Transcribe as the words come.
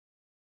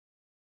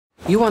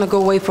You want to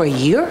go away for a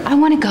year? I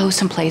want to go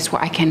someplace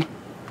where I can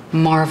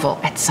marvel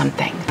at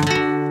something.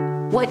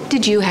 What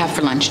did you have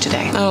for lunch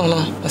today? I don't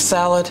know. A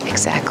salad?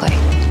 Exactly.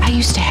 I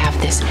used to have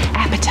this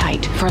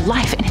appetite for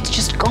life, and it's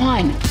just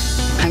gone.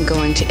 I'm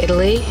going to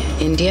Italy,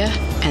 India,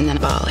 and then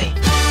Bali.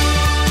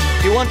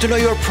 You want to know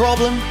your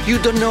problem? You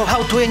don't know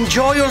how to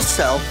enjoy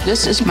yourself.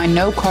 This is my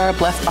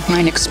no-carb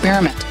left-behind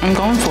experiment. I'm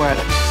going for it.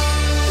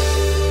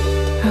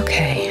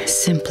 Okay,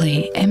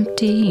 simply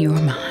empty your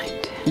mind.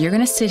 You're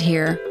gonna sit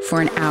here for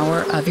an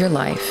hour of your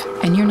life,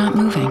 and you're not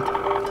moving.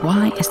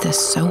 Why is this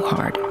so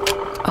hard?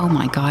 Oh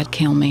my God,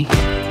 kill me.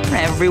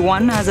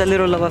 Everyone has a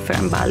little love affair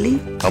in Bali.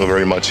 I'm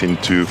very much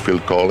into Phil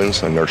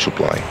Collins and Air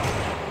Supply.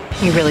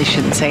 You really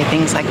shouldn't say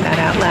things like that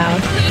out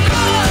loud.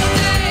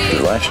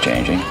 Your life's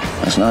changing.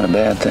 That's not a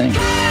bad thing.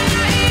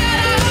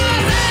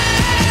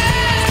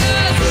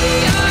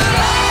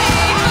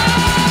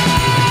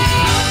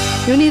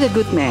 You need a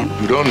good man.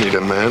 You don't need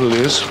a man,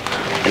 Liz.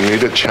 You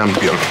need a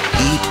champion.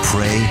 Eat,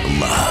 Pray,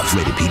 Love.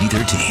 Rated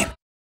PG-13.